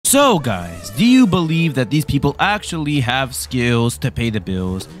So guys, do you believe that these people actually have skills to pay the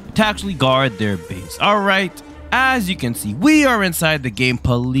bills, to actually guard their base? Alright, as you can see, we are inside the game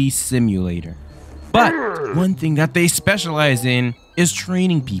Police Simulator. But one thing that they specialize in is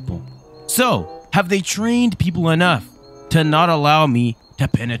training people. So, have they trained people enough to not allow me to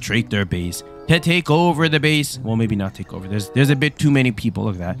penetrate their base, to take over the base? Well, maybe not take over. There's a bit too many people.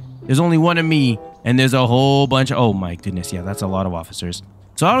 Look at that. There's only one of me, and there's a whole bunch of... Oh my goodness, yeah, that's a lot of officers.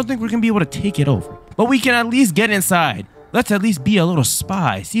 So I don't think we're going to be able to take it over. But we can at least get inside. Let's at least be a little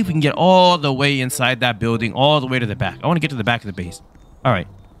spy. See if we can get all the way inside that building, all the way to the back. I want to get to the back of the base. All right,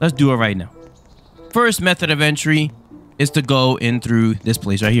 let's do it right now. First method of entry is to go in through this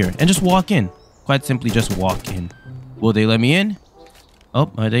place right here and just walk in. Quite simply, just walk in. Will they let me in?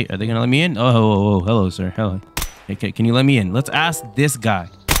 Oh, are they going to let me in? Oh, hello, sir. Hello. Okay, can you let me in? Let's ask this guy.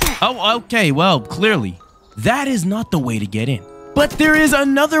 Oh, okay. Well, clearly, that is not the way to get in. But there is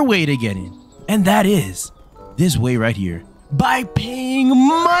another way to get in. And that is this way right here. By paying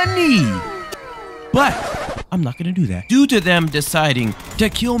money. But I'm not going to do that. Due to them deciding to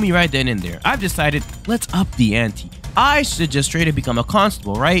kill me right then and there, I've decided, let's up the ante. I should just straight up become a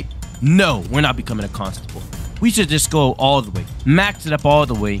constable, right? No, we're not becoming a constable. We should just go all the way. Max it up all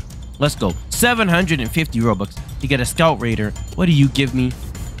the way. Let's go. 750 Robux to get a Scout Raider. What do you give me?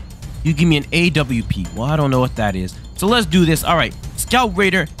 You give me an AWP. Well, I don't know what that is. So let's do this. All right, Scout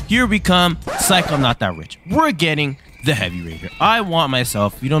Raider, here we come. Psych, I'm not that rich. We're getting the Heavy Raider. I want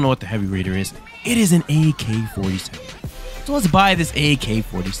myself, if you don't know what the Heavy Raider is, it is an AK-47. So let's buy this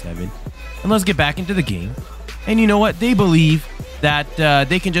AK-47 and let's get back into the game. And you know what? They believe that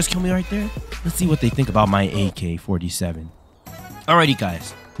they can just kill me right there. Let's see what they think about my AK-47. Alrighty,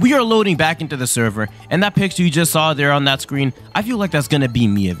 guys. We are loading back into the server, and that picture you just saw there on that screen, I feel like that's going to be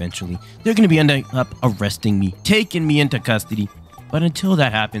me eventually. They're going to be ending up arresting me, taking me into custody. But until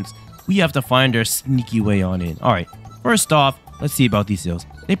that happens, we have to find our sneaky way on in. Alright, first off, let's see about these seals.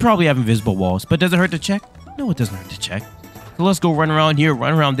 They probably have invisible walls, but does it hurt to check? No, it doesn't hurt to check. So let's go run around here,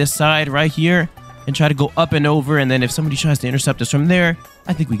 run around this side right here, and try to go up and over. And then if somebody tries to intercept us from there,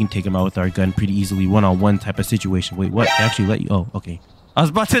 I think we can take them out with our gun pretty easily. One-on-one type of situation. Wait, what? They actually let you... Oh, okay. I was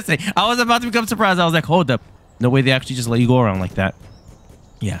about to say, I was about to become surprised. I was like, hold up. No way they actually just let you go around like that.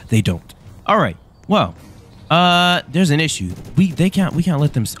 Yeah, they don't. All right. Well, there's an issue. We can't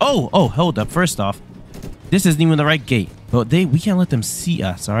let them... Oh, hold up. First off, this isn't even the right gate. But we can't let them see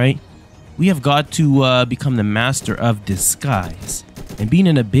us, all right? We have got to become the master of disguise. And being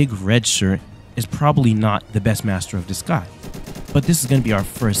in a big red shirt is probably not the best master of disguise. But this is going to be our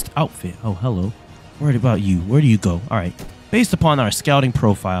first outfit. Oh, hello. Worried about you. Where do you go? All right. Based upon our scouting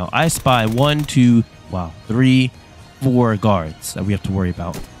profile, I spy 1, 2, 3, 4 guards that we have to worry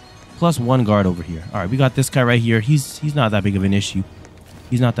about. Plus 1 guard over here. All right, we got this guy right here. He's not that big of an issue.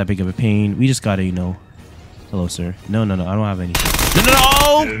 He's not that big of a pain. We just got to, you know... Hello, sir. No, I don't have anything.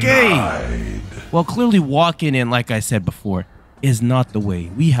 No, okay. Denied. Well, clearly walking in, like I said before, is not the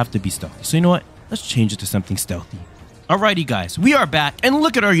way. We have to be stealthy. So you know what? Let's change it to something stealthy. Alrighty, guys. We are back, and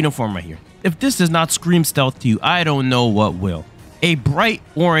look at our uniform right here. If this does not scream stealth to you, I don't know what will. A bright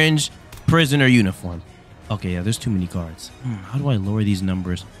orange prisoner uniform. Okay, yeah, there's too many guards. How do I lower these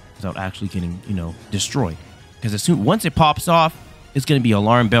numbers without actually getting, you know, destroyed? Because once it pops off, it's going to be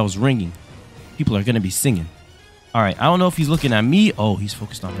alarm bells ringing. People are going to be singing. All right, I don't know if he's looking at me. Oh, he's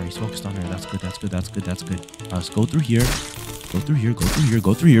focused on her. He's focused on her. That's good. Let's go through here. Go through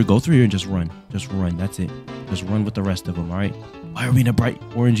here, and just run. Just run. That's it. Just run with the rest of them, all right? Why are we in a bright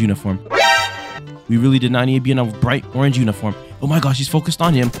orange uniform? We really did not need to be in a bright orange uniform. Oh my gosh, he's focused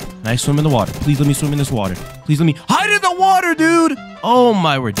on him. And I swim in the water. Please let me swim in this water. Please let me hide in the water, dude. Oh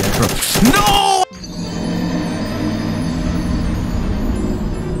my, we're dead, bro. No!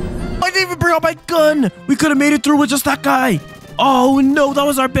 I didn't even bring out my gun. We could have made it through with just that guy. Oh no, that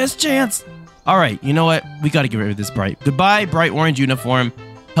was our best chance. All right, you know what? We got to get rid of this bright. Goodbye, bright orange uniform.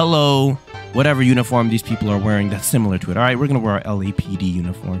 Hello, whatever uniform these people are wearing that's similar to it. All right, we're going to wear our LAPD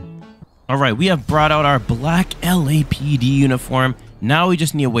uniform. All right, we have brought out our black LAPD uniform. Now we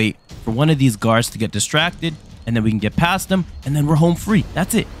just need to wait for one of these guards to get distracted, and then we can get past them, and then we're home free.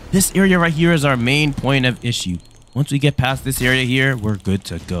 That's it. This area right here is our main point of issue. Once we get past this area here, we're good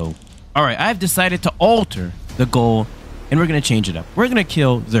to go. All right, I've decided to alter the goal, and we're going to change it up. We're going to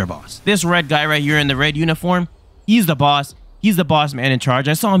kill their boss. This red guy right here in the red uniform, he's the boss. He's the boss man in charge.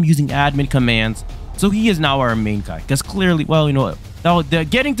 I saw him using admin commands, so he is now our main guy. Because clearly, well, you know what? Now,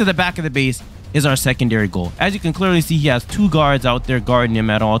 getting to the back of the base is our secondary goal. As you can clearly see, he has 2 guards out there guarding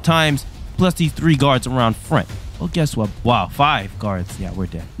him at all times, plus these 3 guards around front. Well, guess what? Wow, 5 guards. Yeah, we're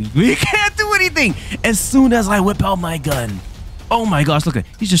dead. We can't do anything. As soon as I whip out my gun, Oh my gosh, look at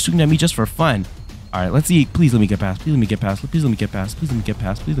he's just shooting at me just for fun. All right, let's see. Please let me get past. Please let me get past. Please let me get past. Please let me get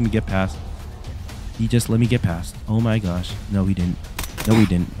past. Please let me get past. He just let me get past. Oh my gosh. No, he didn't. No, he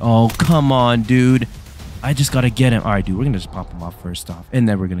didn't. Oh, come on, dude. I just gotta get him. All right, dude, we're gonna just pop him off first off, and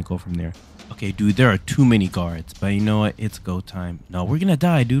then we're gonna go from there. Okay, dude, there are too many guards, but you know what? It's go time. No, we're gonna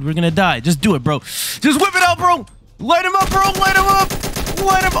die, dude. We're gonna die. Just do it, bro. Just whip it out, bro. Light him up, bro. Light him up.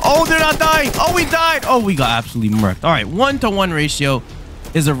 Light him. Oh, they're not dying. Oh, we died. Oh, we got absolutely murked. All right, 1-to-1 ratio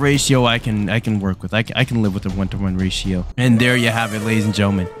is a ratio I can work with. I can live with a 1-to-1 ratio. And there you have it, ladies and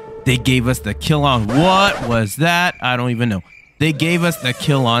gentlemen. They gave us the kill on. What was that? I don't even know. They gave us the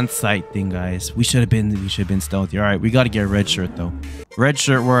kill on sight thing, guys. We should have been stealthy. All right, we got to get red shirt though. Red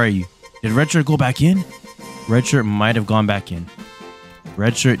shirt, where are you? Did red shirt go back in? Red shirt might have gone back in.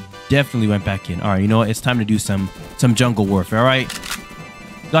 Red shirt definitely went back in. All right, you know what? It's time to do some jungle warfare. All right,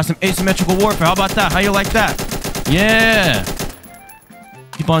 got some asymmetrical warfare. How about that? How you like that? Yeah.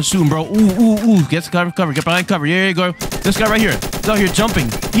 Keep on shooting, bro. Ooh. Get cover. Get behind cover. Yeah, you go. This guy right here. He's out here jumping.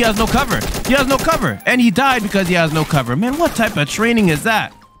 He has no cover. He has no cover. And he died because he has no cover. Man, what type of training is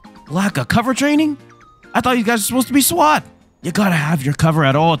that? Lack of cover training? I thought you guys were supposed to be SWAT. You gotta have your cover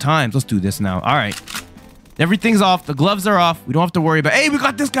at all times. Let's do this now. All right. Everything's off. The gloves are off. We don't have to worry about... Hey, we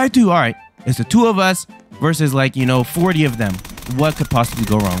got this guy too. All right. It's the 2 of us versus 40 of them. What could possibly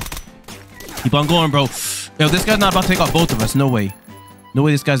go wrong? Keep on going, bro. Yo, this guy's not about to take out both of us. No way. No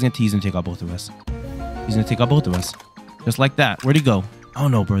way this guy's gonna tease and take out both of us. He's gonna take out both of us. Just like that. Where'd he go? Oh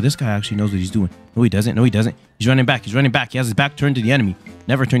no, bro. This guy actually knows what he's doing. No, he doesn't. No, he doesn't. He's running back. He's running back. He has his back turned to the enemy.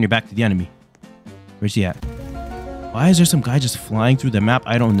 Never turn your back to the enemy. Where's he at? Why is there some guy just flying through the map?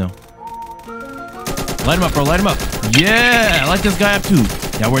 I don't know. Light him up, bro. Light him up. Yeah, I like this guy up too.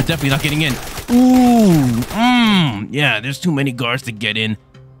 Yeah, we're definitely not getting in. Ooh. Yeah, there's too many guards to get in.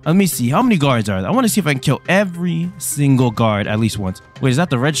 Let me see. How many guards are there? I want to see if I can kill every single guard at least once. Wait, is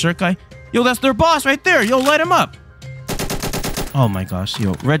that the red shirt guy? Yo, that's their boss right there. Yo, light him up. Oh my gosh.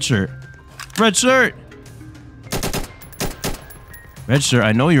 Yo, red shirt. Red shirt. Red shirt,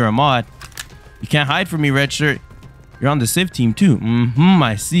 I know you're a mod. You can't hide from me, red shirt. You're on the Civ team too.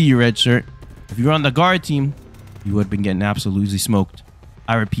 I see you, red shirt. If you were on the guard team, you would have been getting absolutely smoked.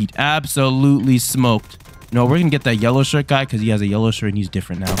 I repeat, absolutely smoked. No, we're gonna get that yellow shirt guy because he has a yellow shirt and he's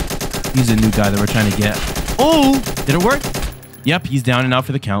different now. He's a new guy that we're trying to get. Oh, did it work? Yep, he's down and out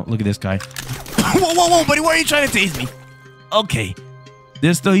for the count. Look at this guy. Whoa, buddy, why are you trying to tase me? Okay.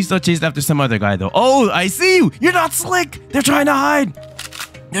 He's still chasing after some other guy though. Oh, I see you. You're not slick. They're trying to hide.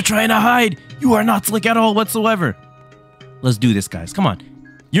 They're trying to hide. You are not slick at all whatsoever. Let's do this, guys. Come on.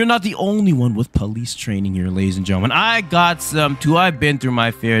 You're not the only one with police training here, ladies and gentlemen. I got some too. I've been through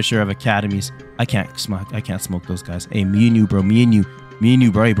my fair share of academies. I can't smoke those guys. Hey, me and you, bro. Me and you,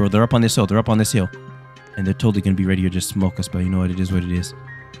 bro. Hey, bro, they're up on this hill. They're up on this hill. And they're totally going to be ready to just smoke us. But you know what? It is what it is.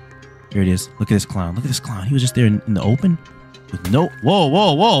 Here it is. Look at this clown. Look at this clown. He was just there in the open with no...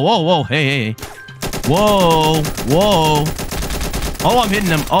 Whoa. Hey. Whoa. Oh, I'm hitting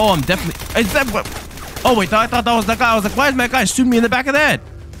him. Oh, I'm definitely... Is that what... Oh, wait. I thought that was that guy. I was like, why is my guy shooting me in the back of the head?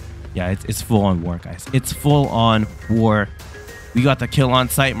 Yeah, it's full on war, guys. It's full on war. We got the kill on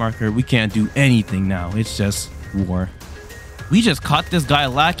sight marker. We can't do anything now. It's just war. We just caught this guy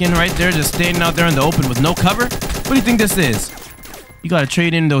lacking right there, just standing out there in the open with no cover. What do you think this is? You gotta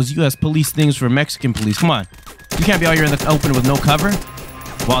trade in those U.S. police things for Mexican police. Come on. You can't be out here in the open with no cover.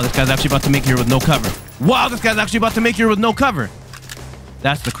 Wow, this guy's actually about to make here with no cover. Wow, this guy's actually about to make here with no cover.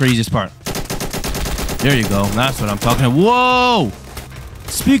 That's the craziest part. There you go. That's what I'm talking about. Whoa!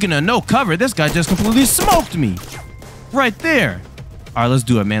 Speaking of no cover, this guy just completely smoked me. Right there. All right, let's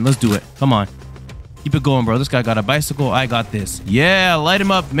do it, man. Let's do it. Come on. Keep it going, bro. This guy got a bicycle. I got this. Yeah, light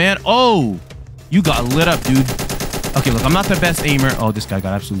him up, man. Oh, you got lit up, dude. Okay, look, I'm not the best aimer. Oh, this guy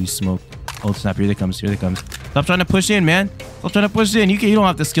got absolutely smoked. Oh, snap. Here they comes. Here they comes. Stop trying to push in, man. Stop trying to push in. You don't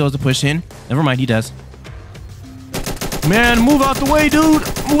have the skills to push in. Never mind. He does. Man, move out the way, dude.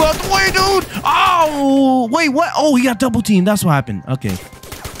 Move out the way, dude. Oh, wait, what? Oh, he got double teamed. That's what happened. Okay.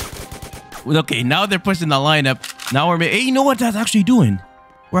 Okay, now they're pushing the lineup. Now we're... Hey, you know what that's actually doing?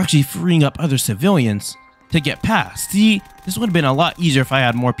 We're actually freeing up other civilians to get past. See, this would have been a lot easier if I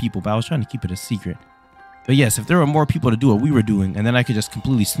had more people, but I was trying to keep it a secret. But yes, if there were more people to do what we were doing, and then I could just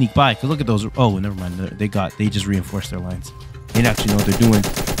completely sneak by. Because look at those. Oh, never mind. They just reinforced their lines. They didn't actually know what they're doing.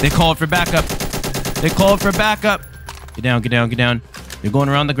 They called for backup. They called for backup. Get down, get down, get down. You're going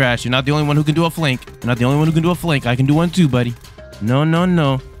around the grass. You're not the only one who can do a flank. You're not the only one who can do a flank. I can do one too, buddy. No.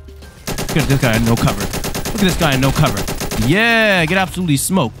 Look at this guy in no cover. Look at this guy in no cover. Yeah, get absolutely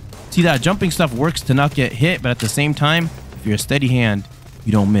smoked. See, that jumping stuff works to not get hit, but at the same time, if you're a steady hand,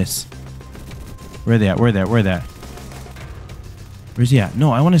 you don't miss. Where they at? Where they at? Where's he at?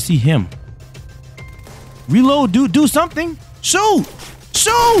 No, I want to see him. Reload, do something. Shoot.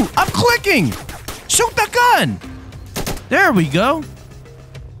 Shoot. I'm clicking. Shoot the gun. There we go.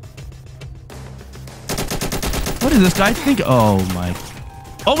 What is this guy think? Oh my.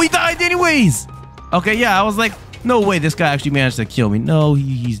 Oh, we died anyways. Okay, yeah, I was like, no way this guy actually managed to kill me. No,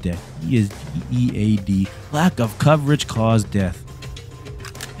 he's dead. He is EAD. Lack of coverage caused death.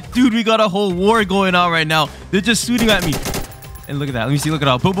 Dude, we got a whole war going on right now. They're just shooting at me. And look at that. Let me see. Look at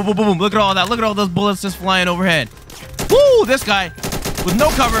all. Boom, boom, boom, boom, boom. Look at all that. Look at all those bullets just flying overhead. Woo! This guy with no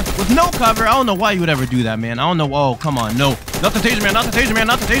cover. With no cover. I don't know why you would ever do that, man. I don't know. Oh, come on. No. Not the taser man. Not the taser man.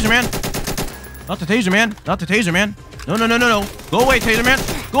 Not the taser man. Not the taser man. Not the taser man. No, no, no, no, no. Go away, taser man.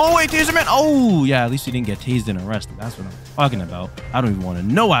 Go away, taser man. Oh, yeah. At least you didn't get tased and arrested. That's what I'm talking about. I don't even want to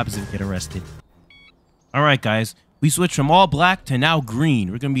know what happens if you get arrested. All right, guys. We switched from all black to now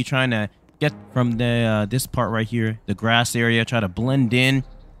green. We're going to be trying to get from the this part right here, the grass area, try to blend in,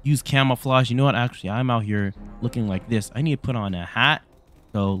 use camouflage. You know what? Actually, I'm out here looking like this. I need to put on a hat.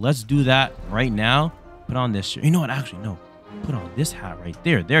 So let's do that right now. Put on this shirt. You know what? Actually, no. Put on this hat right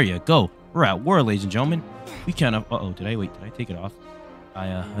there. There you go. We're at war, ladies and gentlemen. We can't... Uh-oh. Did I take it off? I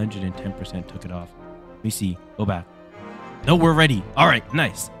 110% took it off. Let me see. Go back. No, we're ready. All right.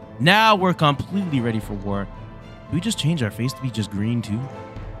 Nice. Now we're completely ready for war. Did we just change our face to be just green too?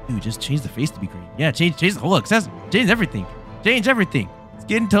 Dude, just change the face to be green. Yeah, change the whole accessory. Change everything. Change everything.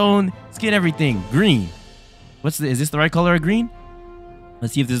 Skin tone, skin everything. Green. Is this the right color of green?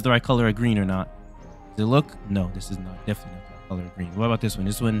 Let's see if this is the right color of green or not. Does it look? No, this is not. Definitely not the right color of green. What about this one?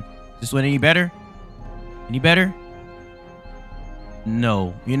 This one any better? Any better?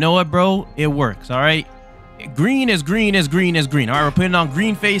 No. You know what, bro? It works, all right? Green is green is green is green. All right, we're putting on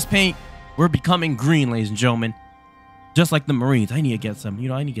green face paint. We're becoming green, ladies and gentlemen. Just like the Marines. I need to get some,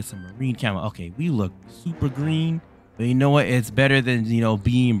 I need to get some Marine camo. Okay, we look super green. But you know what? It's better than,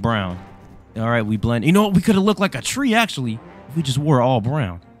 being brown. All right, we blend. You know what? We could have looked like a tree, actually, if we just wore all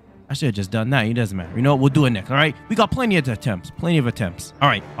brown. I should have just done that. It doesn't matter. You know what? We'll do it next, all right? We got plenty of attempts. Plenty of attempts. All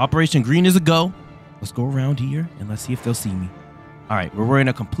right, Operation Green is a go. Let's go around here, and let's see if they'll see me. All right, we're wearing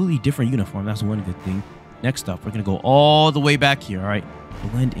a completely different uniform. That's one good thing. Next up, we're going to go all the way back here, all right?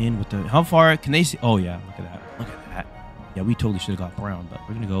 Blend in with the... How far can they see? Oh, yeah, look at that. Look at that. Yeah, we totally should have got brown, but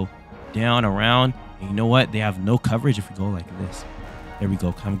we're going to go down, around. And you know what? They have no coverage if we go like this. There we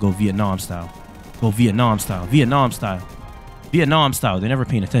go. Kind of go Vietnam style. Go Vietnam style. Vietnam style. Vietnam style. They're never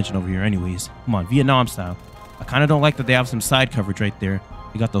paying attention over here anyways. Come on, Vietnam style. I kind of don't like that they have some side coverage right there.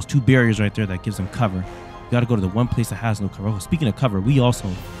 They got those two barriers right there that gives them cover. You got to go to the one place that has no cover. Oh, speaking of cover, we also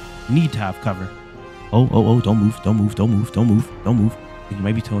need to have cover. Oh, don't move. Don't move. Don't move. Don't move. Don't move. He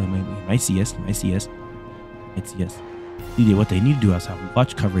might be told him. He might see us. He might see us. Might see us. See, what they need to do is have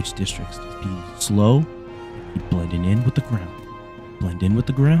watch coverage districts. Just be slow. Be blending in with the ground. Blend in with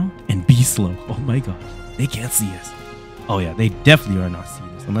the ground and be slow. Oh my gosh. They can't see us. Oh yeah, they definitely are not seeing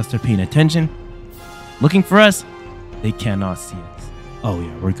us unless they're paying attention. Looking for us, they cannot see us. Oh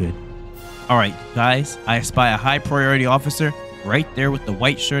yeah, we're good. All right, guys, I spy a high priority officer right there with the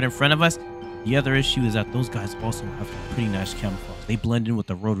white shirt in front of us. The other issue is that those guys also have pretty nice camouflage. They blend in with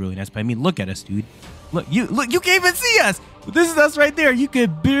the road really nice. But I mean, look at us, dude. Look, you can't even see us. This is us right there. You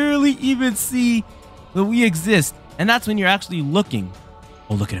can barely even see that we exist. And that's when you're actually looking.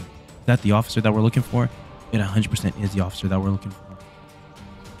 Oh, look at him. Is that the officer that we're looking for? It 100% is the officer that we're looking for.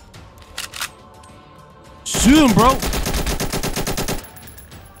 Shoot him, bro.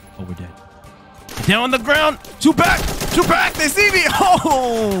 Oh, we're dead. Down on the ground. Shoot back. Shoot back. They see me.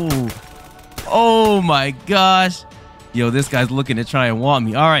 Oh my gosh. Yo, this guy's looking to try and want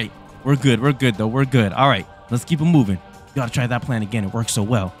me. All right. We're good. We're good, though. We're good. All right. Let's keep it moving. You got to try that plan again. It works so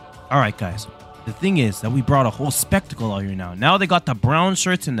well. All right, guys. The thing is that we brought a whole spectacle out here now. Now they got the brown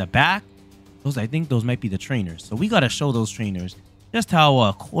shirts in the back. I think those might be the trainers. So we got to show those trainers just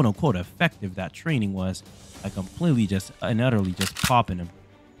how quote-unquote effective that training was. Like completely just and utterly just popping them.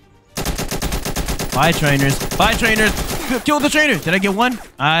 Bye, trainers. Bye, trainers. Kill the trainer. Did I get one?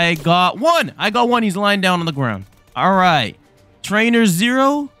 I got one. I got one. He's lying down on the ground. All right. Trainer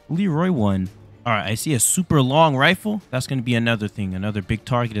 0, Leroy 1. All right. I see a super long rifle. That's going to be another thing. Another big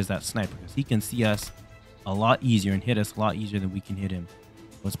target is that sniper. Because he can see us a lot easier and hit us a lot easier than we can hit him.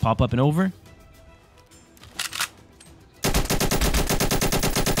 Let's pop up and over.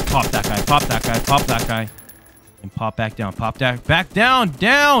 Pop that guy. Pop that guy. Pop that guy. And pop back down. Pop that back down.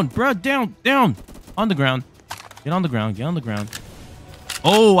 Down. Bro, down. Down. On the ground. Get on the ground. Get on the ground.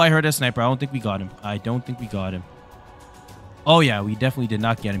 Oh, I heard a sniper. I don't think we got him. I don't think we got him. Oh, yeah. We definitely did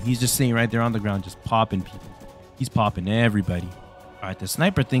not get him. He's just sitting right there on the ground just popping people. He's popping everybody. All right. The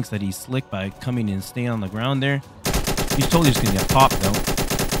sniper thinks that he's slick by coming and staying on the ground there. He's totally just gonna get popped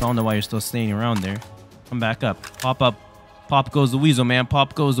though. I don't know why you're still staying around there. Come back up. Pop up. Pop goes the weasel, man.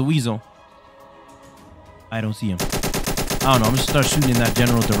 Pop goes the weasel. I don't see him. I don't know. I'm just start shooting in that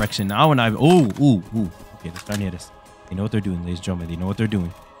general direction. Now when I... Ooh. Okay, they're starting to hit us. They know what they're doing, ladies and gentlemen. They know what they're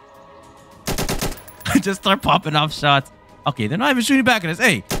doing. Just start popping off shots. Okay, they're not even shooting back at us.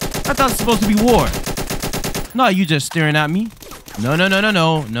 Hey, I thought it was supposed to be war. No, you just staring at me. No.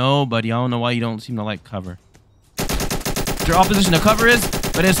 No, buddy. I don't know why you don't seem to like cover. Your opposition to cover is,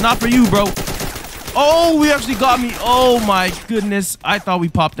 but it's not for you, bro. Oh, we actually got me. Oh my goodness. I thought we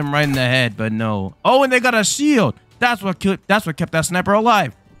popped him right in the head, but no. Oh, and they got a shield. That's what kept that sniper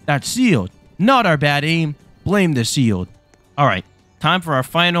alive. That shield. Not our bad aim. Blame the shield. All right. Time for our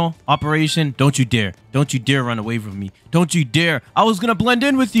final operation. Don't you dare. Don't you dare run away from me. Don't you dare. I was going to blend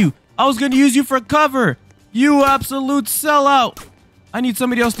in with you. I was going to use you for cover. You absolute sellout. I need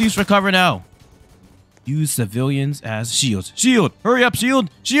somebody else to use for cover now. Use civilians as shields. Shield. Hurry up, shield.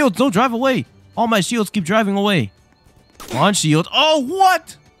 Shields, don't drive away. All my shields keep driving away. Come on, shield. Oh,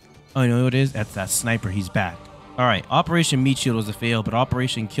 what? Oh, you know what it is? That's that sniper. He's back. All right. Operation Meat Shield was a fail, but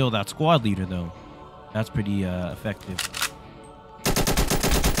Operation Kill that squad leader, though. That's pretty effective.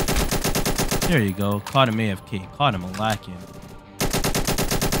 There you go. Caught him AFK. Caught him lacking.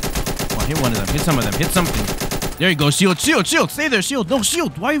 Come on, hit one of them. Hit some of them. Hit something. There you go. Shield. Shield. Shield. Stay there, shield. No,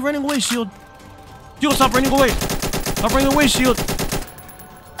 shield. Why are you running away, shield? Shield, stop running away. Stop running away, shield.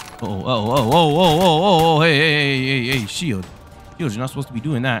 Oh, hey, shield. Shield, you're not supposed to be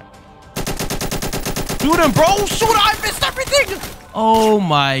doing that. Shoot him, bro. Shoot him. I missed everything. Oh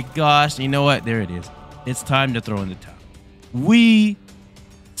my gosh. You know what? There it is. It's time to throw in the towel. We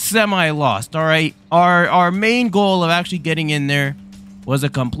semi-lost, all right? Our main goal of actually getting in there was a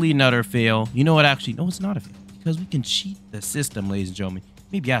complete and utter fail. You know what? Actually, no, it's not a fail. Because we can cheat the system, ladies and gentlemen.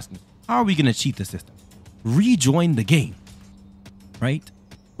 Maybe ask me, how are we going to cheat the system? Rejoin the game, right?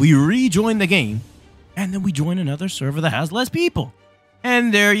 We rejoin the game, and then we join another server that has less people.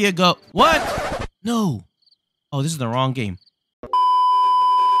 And there you go. What? No. Oh, this is the wrong game.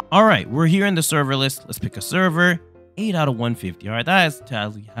 All right, we're here in the server list. Let's pick a server. 8 out of 150. All right, that has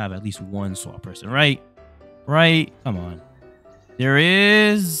to have at least one SWAT person, right? Right? Come on. There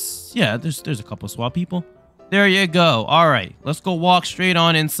is... Yeah, there's a couple of SWAT people. There you go. All right, let's go walk straight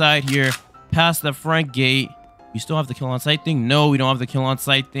on inside here, past the front gate. We still have the kill on site thing? No, we don't have the kill on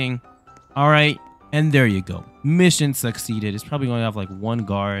site thing. All right, and there you go. Mission succeeded. It's probably going to have like one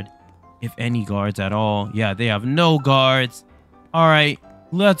guard, if any guards at all. Yeah, they have no guards. All right,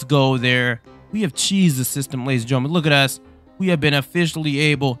 let's go there. We have cheesed the system, ladies and gentlemen. Look at us. We have been officially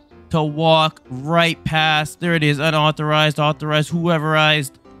able to walk right past. There it is, unauthorized, authorized,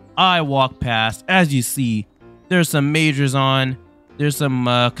 whoeverized. I walk past. As you see, there's some majors on. There's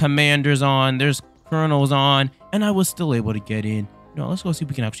some commanders on. There's colonels on. And I was still able to get in. No, let's go see if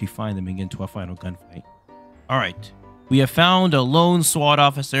we can actually find them and get into a final gunfight. All right. We have found a lone SWAT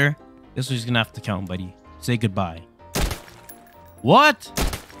officer. This is going to have to count, buddy. Say goodbye. What?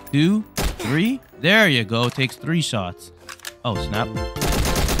 2, 3. There you go. Takes 3 shots. Oh, snap.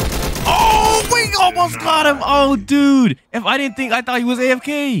 Oh, we almost got him. Oh, dude. If I didn't think, I thought he was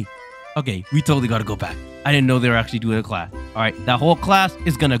AFK. Okay, we totally got to go back. I didn't know they were actually doing a class. All right, that whole class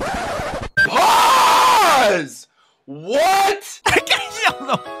is going to... Pause! What?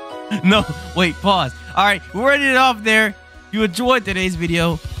 No, wait, pause. All right, we're ending it off there. If you enjoyed today's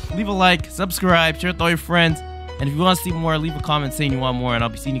video, leave a like, subscribe, share it with all your friends. And if you want to see more, leave a comment saying you want more, and I'll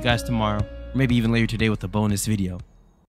be seeing you guys tomorrow, or maybe even later today with a bonus video.